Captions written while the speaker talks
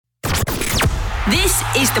This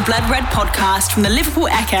is the Blood Red podcast from the Liverpool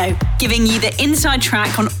Echo, giving you the inside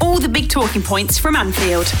track on all the big talking points from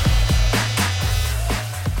Anfield.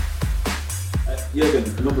 Jurgen,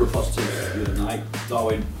 a number of positives the other night.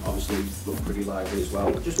 Darwin obviously looked pretty lively as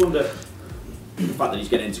well. Just wonder, the fact that he's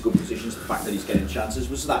getting into good positions, the fact that he's getting chances,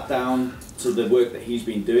 was that down to the work that he's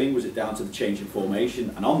been doing? Was it down to the change in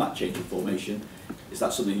formation? And on that change in formation, is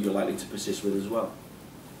that something you're likely to persist with as well?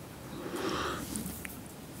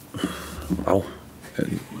 Wow.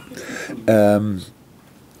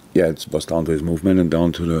 Yeah, it was down to his movement and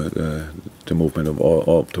down to the movement of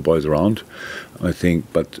all the boys around, I think.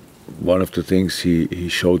 But one of the things he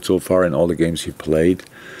showed so far in all the games he played,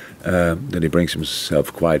 that he brings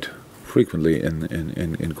himself quite frequently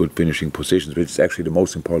in good finishing positions, which is actually the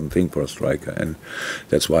most important thing for a striker. And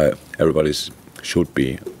that's why everybody should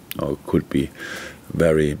be, or could be,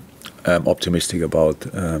 very optimistic about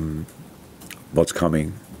what's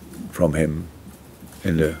coming from him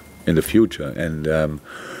in the future, and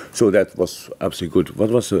so that was absolutely good. What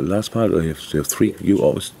was the last part? You have three. You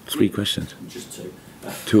always three questions. Just two.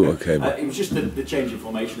 Two, okay. It was just the change in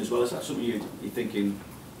formation as well. Is that something you're thinking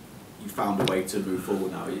you found a way to move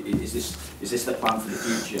forward now? Is this the plan for the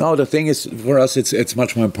future? No, the thing is, for us, it's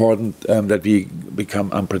much more important that we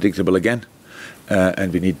become unpredictable again.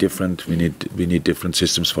 And we need different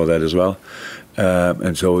systems for that as well,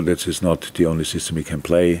 and so this is not the only system we can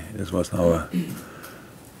play. This was now a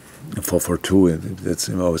 4-4-2. That's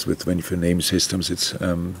always when you name systems. It's a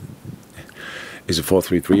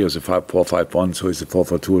 4-3-3 or it's a 4-5-1. So it's a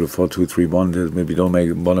 4-4-2 or a 4-2-3-1. Maybe don't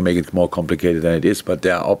want to make it more complicated than it is, but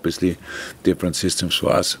there are obviously different systems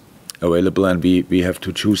for us available, and we have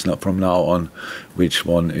to choose from now on which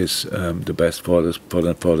one is the best for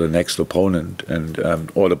the next opponent, and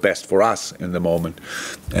or the best for us in the moment.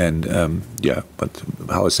 And but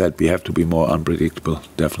how I said, we have to be more unpredictable,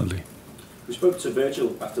 definitely. We spoke to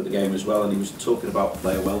Virgil after the game as well, and he was talking about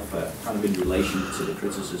player welfare, kind of in relation to the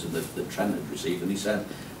criticism that Trent had received. And he said,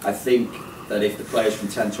 I think that if the players from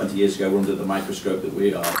 10, 20 years ago were under the microscope that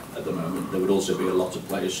we are at the moment, there would also be a lot of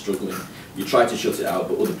players struggling. You try to shut it out,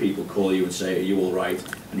 but other people call you and say, are you all right?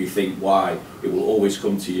 And you think, why? It will always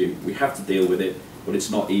come to you. We have to deal with it, but it's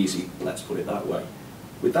not easy, let's put it that way.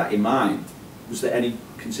 With that in mind, was there any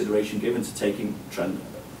consideration given to taking Trent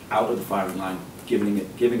out of the firing line, giving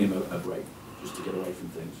him a break, just to get away from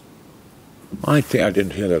things? I think I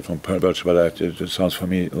didn't hear that from Perch, but it sounds for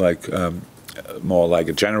me like more like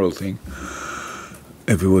a general thing.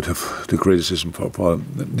 If we would have the criticism for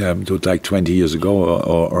like 20 years ago,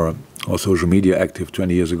 or social media active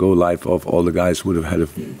 20 years ago, life of all the guys would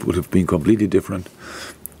have been completely different.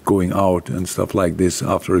 Going out and stuff like this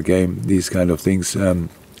after a game, these kind of things would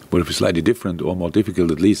have been slightly different or more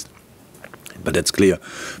difficult at least. But that's clear.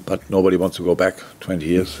 But nobody wants to go back 20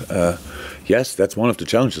 years. Yes, that's one of the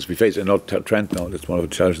challenges we face, and not Trent now. That's one of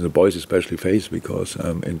the challenges the boys especially face, because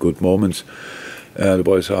in good moments, the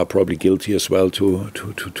boys are probably guilty as well to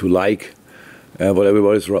like what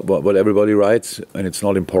everybody writes, and it's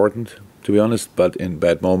not important, to be honest. But in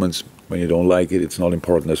bad moments, when you don't like it, it's not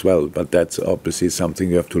important as well. But that's obviously something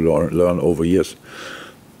you have to learn over years.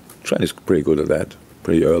 Trent is pretty good at that,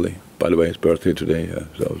 pretty early. By the way, his birthday today,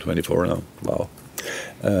 so 24 now. Wow.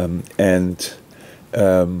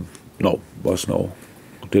 No,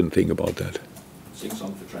 didn't think about that. Sing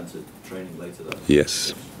song for Trent at training later though.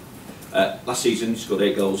 Yes. Last season, you scored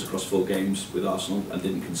 8 goals across 4 games with Arsenal and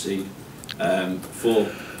didn't concede. 4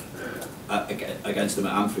 against them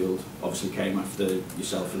at Anfield obviously came after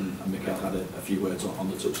yourself and Mikel had a few words on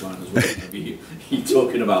the touchline as well. Maybe you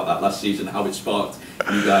talking about that last season, how it sparked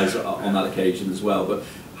you guys on that occasion as well. But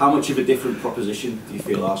how much of a different proposition do you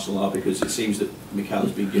feel Arsenal are? Because it seems that Mikel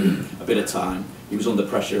has been given a bit of time. He was under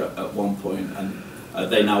pressure at one point, and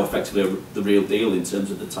they now effectively are the real deal in terms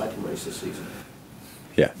of the title race this season.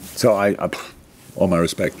 Yeah, so I all my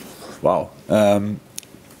respect. Wow.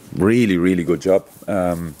 Really, really good job.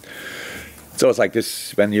 So it's like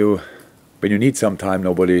this, when you need some time,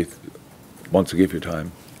 nobody wants to give you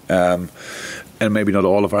time. And maybe not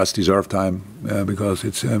all of us deserve time, because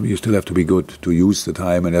it's you still have to be good to use the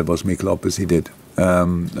time, and that was Mikel obviously did. I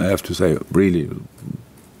have to say, really,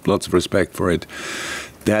 lots of respect for it.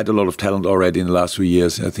 They had a lot of talent already in the last few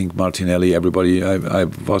years. I think Martinelli, everybody, I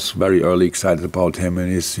was very early excited about him,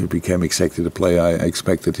 and he became exactly the player I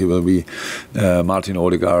expected he will be. Martin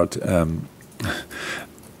Odegaard.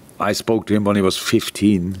 I spoke to him when he was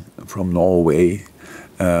 15 from Norway.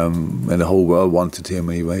 And the whole world wanted him.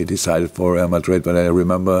 He decided for Real Madrid. But I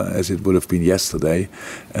remember, as it would have been yesterday,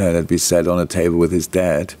 that we sat on a table with his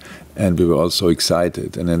dad, and we were all so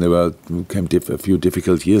excited. And then there came a few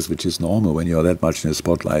difficult years, which is normal when you're that much in the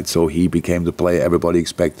spotlight. So he became the player everybody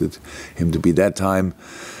expected him to be that time.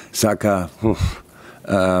 Saka,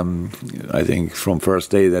 I think from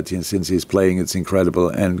first day since he's playing, it's incredible.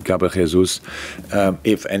 And Gabriel Jesus,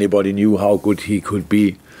 if anybody knew how good he could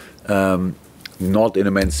be, not in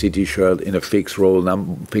a Man City shirt, in a fixed role,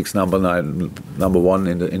 fixed number 9, number 1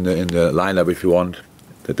 in the lineup, if you want,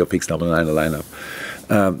 the fixed number 9 in the lineup.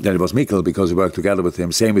 Then it was Mikel, because we worked together with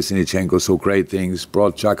him. Same with Zinchenko, so great things.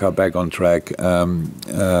 Brought Xhaka back on track.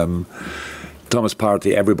 Thomas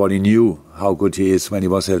Partey, everybody knew how good he is when he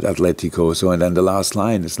was at Atletico. So, and then the last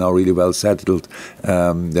line is now really well settled.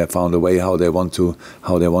 They found a way how they want to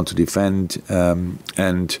defend,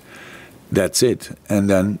 and that's it. And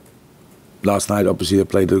then last night, obviously, they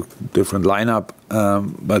played a different lineup,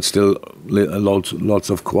 but still lots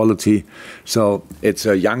of quality. So it's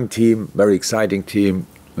a young team, very exciting team,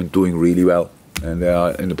 and doing really well. And they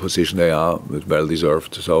are in the position they are, well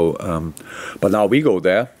deserved. So, but now we go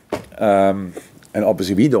there, and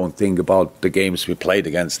obviously we don't think about the games we played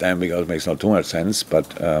against them because it makes not too much sense. But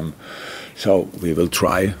so we will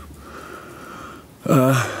try,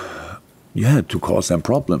 to cause them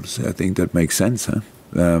problems. I think that makes sense, huh?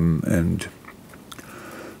 And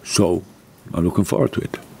so I'm looking forward to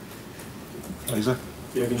it. Lisa?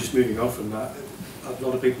 Yeah, just moving on from that, a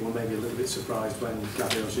lot of people were maybe a little bit surprised when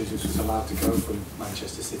Gabriel Jesus was allowed to go from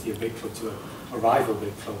Manchester City, a big club, to a rival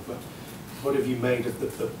big club. But what have you made of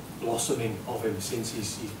the blossoming of him since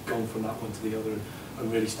he's gone from that one to the other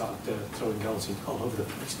and really started throwing goals in all over the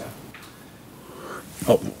place now?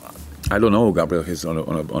 Oh, I don't know Gabriel is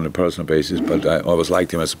on a personal basis, but I always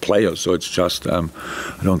liked him as a player. So it's just I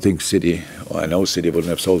don't think City. Well, I know City wouldn't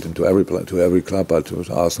have sold him to every club, but it was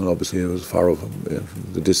Arsenal. Obviously, it was far off.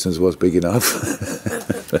 The distance was big enough.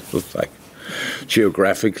 It was like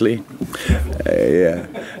geographically,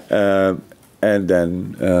 and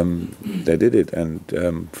then they did it. And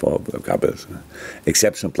for Gabriel,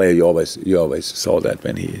 exceptional player, you always saw that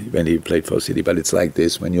when he played for City. But it's like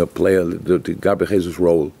this: when you're a player, the Gabriel Jesus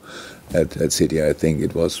role at City, I think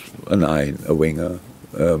it was a 9, a winger,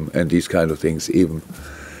 and these kind of things. Even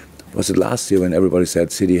was it last year when everybody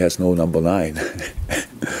said City has no number 9?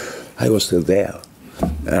 I was still there.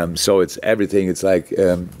 So it's everything. It's like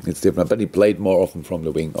it's different. But he played more often from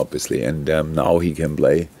the wing, obviously, and now he can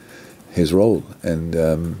play his role. And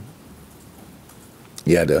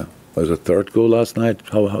there was a third goal last night.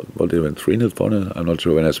 What did it win? 3-0, 4-0? I'm not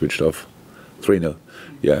sure when I switched off. 3-0.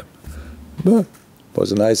 Yeah.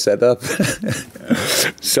 Was a nice setup.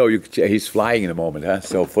 So he's flying in the moment, huh?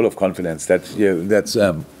 So full of confidence. That's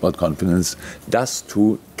what confidence does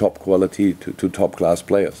to top quality, to top class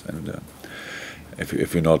players. And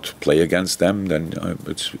if you not play against them, then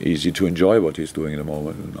it's easy to enjoy what he's doing in the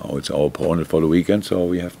moment. Now it's our opponent for the weekend, so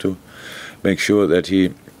we have to make sure that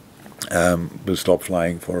he will stop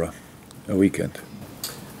flying for a weekend.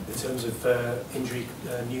 In terms of injury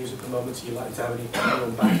news at the moment, are you likely to have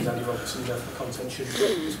anyone back? Is Andy Robertson there for contention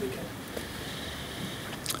this weekend?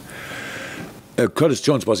 Curtis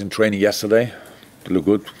Jones was in training yesterday. He looked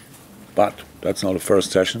good, but that's not the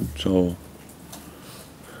first session, so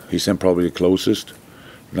he's then probably the closest.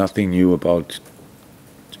 Nothing new about,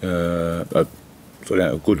 so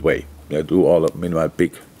they're a good way. They do all of meanwhile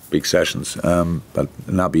big sessions, but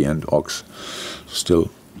Naby and Ox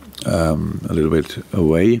still a little bit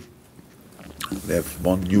away. They have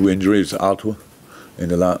one new injury. It's Arthur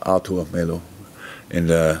Melo in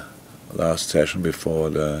the last session before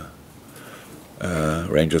the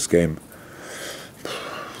Rangers game.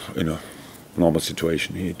 In a normal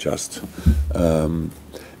situation, he just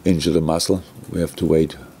injured a muscle. We have to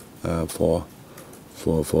wait for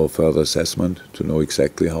further assessment to know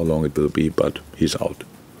exactly how long it will be, but he's out.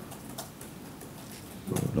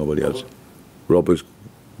 Nobody else. Rob is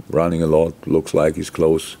running a lot, looks like he's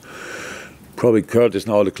close. Probably Kurt is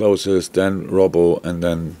now the closest, then Robbo, and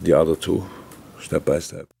then the other two, step by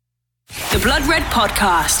step. The Blood Red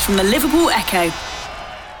Podcast from the Liverpool Echo.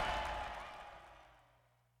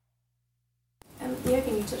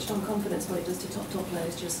 Jürgen, you touched on confidence, what it does to top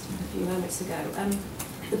players just a few moments ago.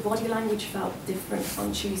 The body language felt different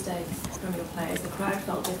on Tuesday from your players. The crowd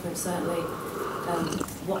felt different, certainly.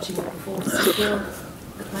 Watching the performance, do you feel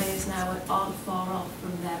the players now aren't far off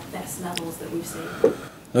from their best levels that we've seen?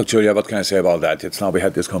 Look, Julia, what can I say about that? It's now we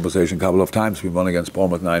had this conversation a couple of times. We won against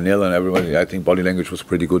Bournemouth 9-0, and everybody, I think body language was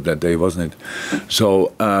pretty good that day, wasn't it?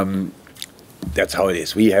 So that's how it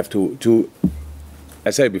is. We have to I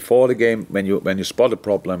say before the game, when you spot a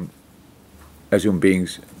problem as human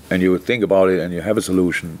beings and you think about it and you have a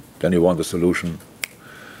solution, then you want the solution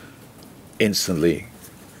instantly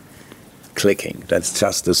clicking. That's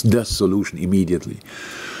just the solution immediately.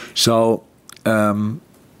 So, and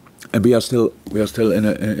we are still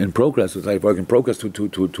in progress. It's like work in progress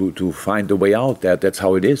to find a way out. That's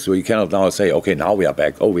how it is. So you cannot now say, okay, now we are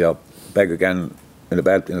back. Oh, we are back again in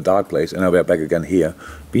a dark place, and now we are back again here.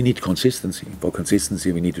 We need consistency. For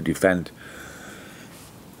consistency, we need to defend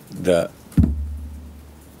the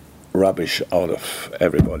rubbish out of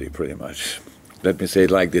everybody, pretty much. Let me say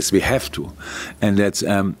it like this: we have to, and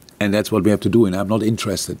that's what we have to do. And I'm not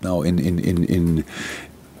interested now in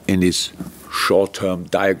this short-term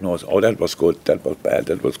diagnosis. Oh, that was good, that was bad,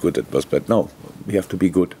 that was good, that was bad. No, we have to be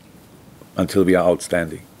good until we are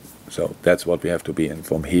outstanding. So that's what we have to be. And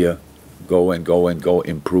from here, go,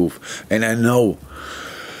 improve. And I know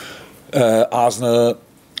Arsenal,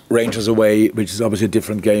 Rangers away, which is obviously a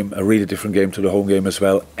different game, a really different game to the home game as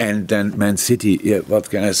well. And then Man City. Yeah, what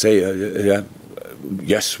can I say?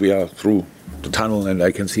 Yes, we are through the tunnel and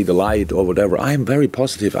I can see the light or whatever. I'm very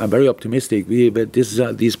positive. I'm very optimistic.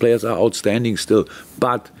 These players are outstanding still,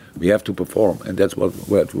 but we have to perform, and that's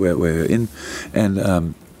what we're in. And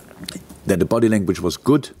that the body language was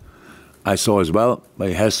good, I saw as well. But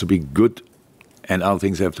it has to be good, and other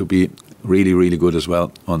things have to be really, really good as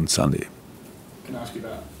well on Sunday. Can I ask you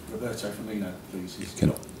about Roberto Firmino, please? You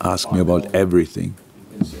can ask me about everything.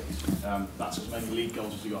 That's as many league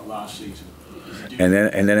goals as he got last season. And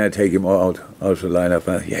then I take him out of the lineup.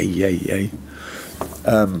 Yay.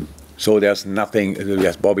 So there's nothing.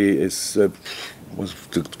 Yes, Bobby was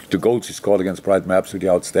the goals he scored against Brighton, absolutely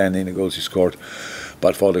outstanding. The goals he scored,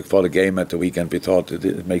 but for the game at the weekend, we thought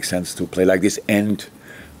it makes sense to play like this. And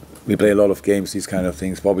we play a lot of games, these kind of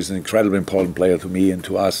things. Bobby's an incredibly important player to me and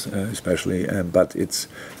to us, especially. But it's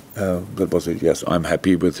that was it. Yes, I'm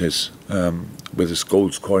happy with his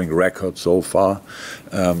goal scoring record so far,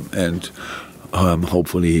 and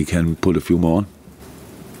hopefully he can put a few more on.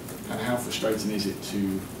 And how frustrating is it to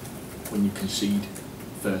when you concede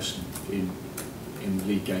first in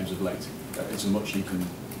league games of late? It's much you can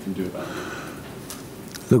do about it.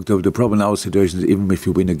 Look, the problem in our situation is even if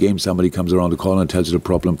you win a game, somebody comes around the corner and tells you the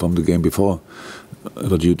problem from the game before,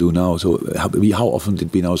 what you do now. So how often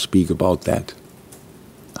did we now speak about that?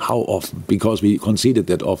 How often? Because we conceded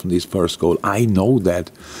that often, this first goal. I know that.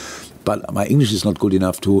 But my English is not good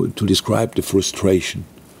enough to describe the frustration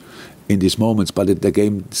in these moments. But the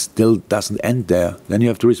game still doesn't end there. Then you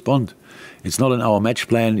have to respond. It's not in our match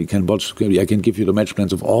plan. You can watch. I can give you the match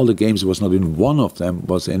plans of all the games. It was not in one of them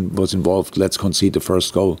was involved. Let's concede the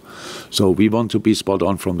first goal. So we want to be spot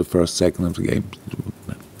on from the first second of the game.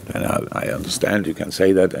 And I understand you can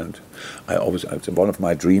say that, and it's one of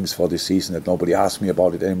my dreams for this season that nobody asks me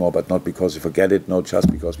about it anymore, but not because we forget it, not just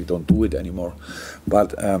because we don't do it anymore.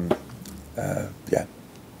 But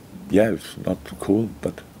it's not cool.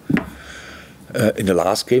 But in the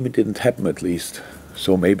last game, it didn't happen at least.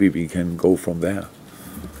 So maybe we can go from there.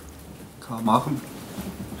 Carl Markham.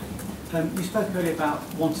 You spoke earlier about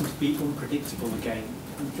wanting to be unpredictable again.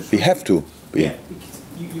 We have to be. Yeah, because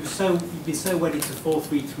you've been so wedded to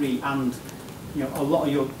 4-3-3, and a lot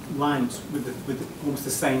of your lines with almost the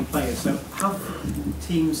same players. So have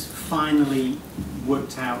teams finally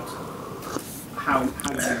worked out how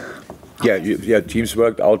teams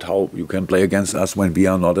worked out how you can play against us when we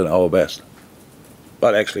are not at our best.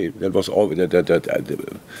 But actually, that was always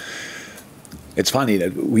it's funny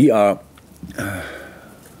that we are.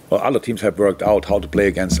 Other teams have worked out how to play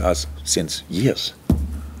against us since years.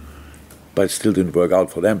 But it still didn't work out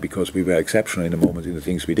for them because we were exceptional in the moment in the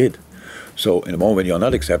things we did. So in the moment when you're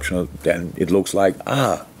not exceptional, then it looks like,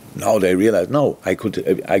 now they realize, no, I could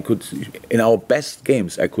in our best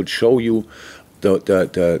games, I could show you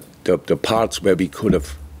the parts where we could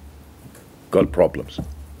have got problems.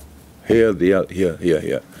 Here, there,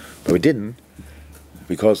 here. But we didn't,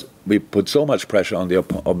 because we put so much pressure on the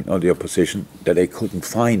opposition that they couldn't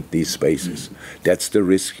find these spaces. That's the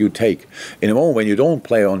risk you take. In a moment when you don't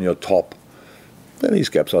play on your top, then these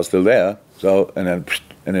gaps are still there. So and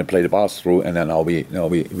then play the pass through, and then now we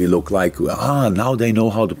look like now they know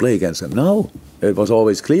how to play against them. No, it was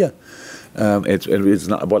always clear. It's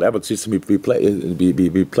not whatever system we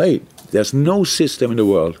play. There's no system in the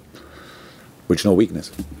world with no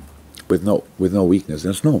weakness. With no weakness.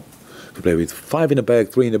 There's no. We play with 5 in the back,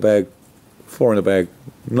 3 in the back, 4 in the back,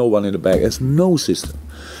 no one in the back. There's no system.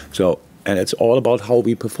 So, and it's all about how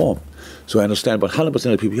we perform. So I understand, but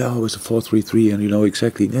 100% of people, it was a 4-3-3, and you know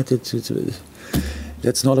exactly.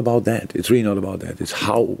 That's not about that. It's really not about that. It's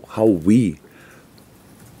how we,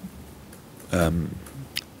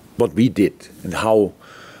 what we did, and how,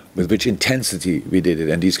 with which intensity we did it,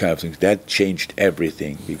 and these kind of things. That changed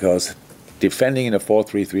everything, because defending in a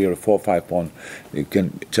 4-3-3 or a 4-5-1, you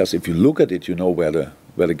can just, if you look at it, you know where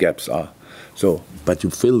the gaps are. So, but you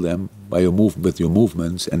fill them by your with your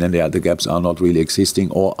movements, and then the gaps are not really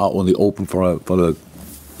existing or are only open for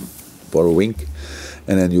a wink,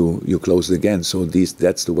 and then you close it again. So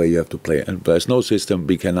that's the way you have to play. And there's no system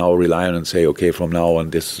we can now rely on and say, okay, from now on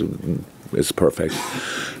this is perfect,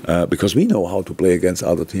 because we know how to play against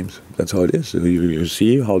other teams. That's how it is. You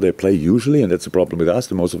see how they play usually, and that's the problem with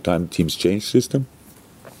us. Most of the time, teams change system.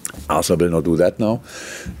 Arsenal will not do that now.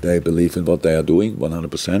 They believe in what they are doing,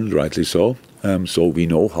 100%, rightly so. So we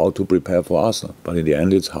know how to prepare for Arsenal. But in the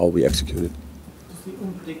end, it's how we execute it. Does the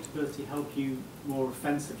unpredictability help you more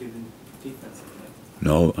offensively than defensively?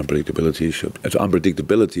 No, unpredictability should.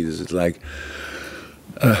 Unpredictability is like,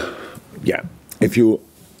 if you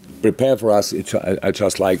prepare for us, I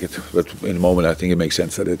just like it. But in the moment, I think it makes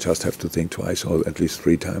sense that I just have to think twice or at least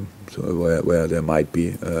 3 times, so where there might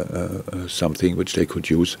be something which they could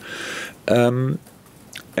use. And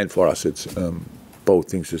for us, it's both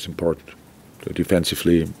things is important. So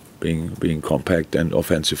defensively, being compact, and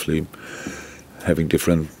offensively, having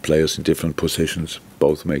different players in different positions.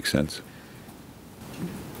 Both make sense.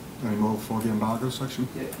 Any more for the embargo section?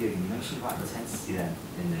 Yeah, you mentioned about intensity then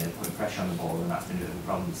in putting pressure on the ball, and that's been a bit of a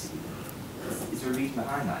problem this season. Is there a reason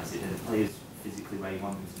behind that? Is it the players physically where you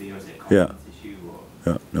want them to be, or is it a confidence issue?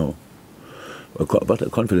 Or? No. But a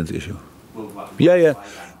confidence issue. Well, Yeah.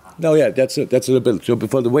 No, yeah, that's a little bit. So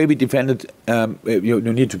for the way we defended, you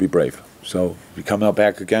need to be brave. So we come now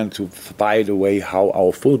back again to, by the way, how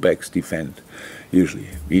our fullbacks defend. Usually,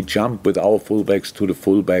 we jump with our fullbacks to the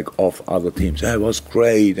fullback of other teams. It was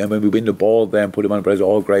great, and when we win the ball, then put them on pressure.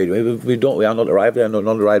 All great. We are not arrived there, not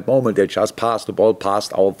the right moment. They just pass the ball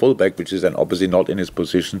past our fullback, which is then obviously not in his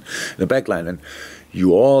position in the back line. And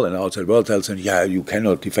you all in the outside world tells them, yeah, you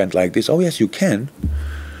cannot defend like this. Oh yes, you can.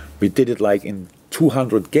 We did it like in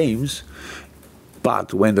 200 games,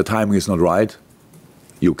 but when the timing is not right,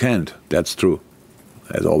 you can't. That's true.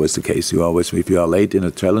 That's always the case. If you are late in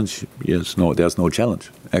a challenge, there's no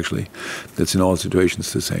challenge. Actually, that's in all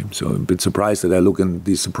situations the same. So I'm a bit surprised that I look in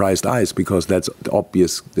these surprised eyes, because that's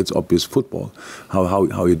obvious. That's obvious football.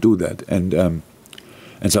 How you do that, and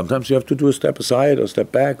sometimes you have to do a step aside or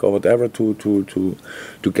step back or whatever to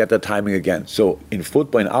get that timing again. So in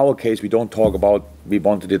football, in our case, we don't talk about we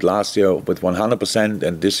wanted it last year with 100%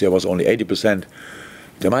 and this year was only 80%.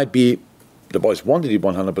 There might be the boys wanted it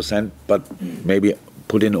 100%, but maybe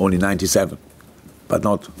put in only 97, but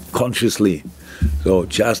not consciously. So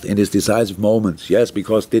just in these decisive moments, yes,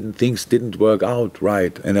 because things didn't work out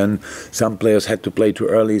right, and then some players had to play too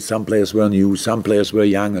early, some players were new, some players were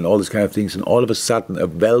young, and all these kind of things, and all of a sudden a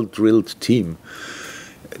well-drilled team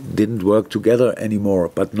didn't work together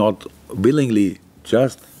anymore, but not willingly,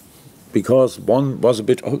 just because one was a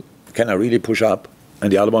bit, oh, can I really push up?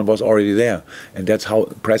 And the other one was already there. And that's how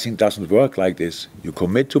pressing doesn't work like this. You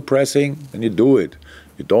commit to pressing and you do it.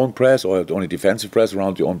 You don't press or only defensive press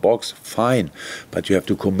around your own box, fine. But you have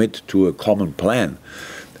to commit to a common plan.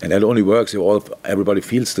 And that only works if everybody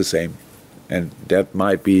feels the same. And that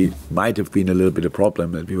might have been a little bit a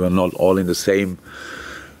problem, that we were not all in the same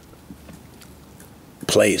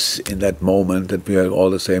place in that moment, that we had all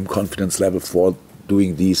the same confidence level for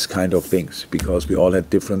doing these kind of things, because we all had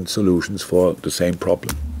different solutions for the same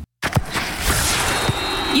problem.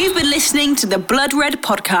 You've been listening to the Blood Red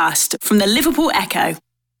podcast from the Liverpool Echo.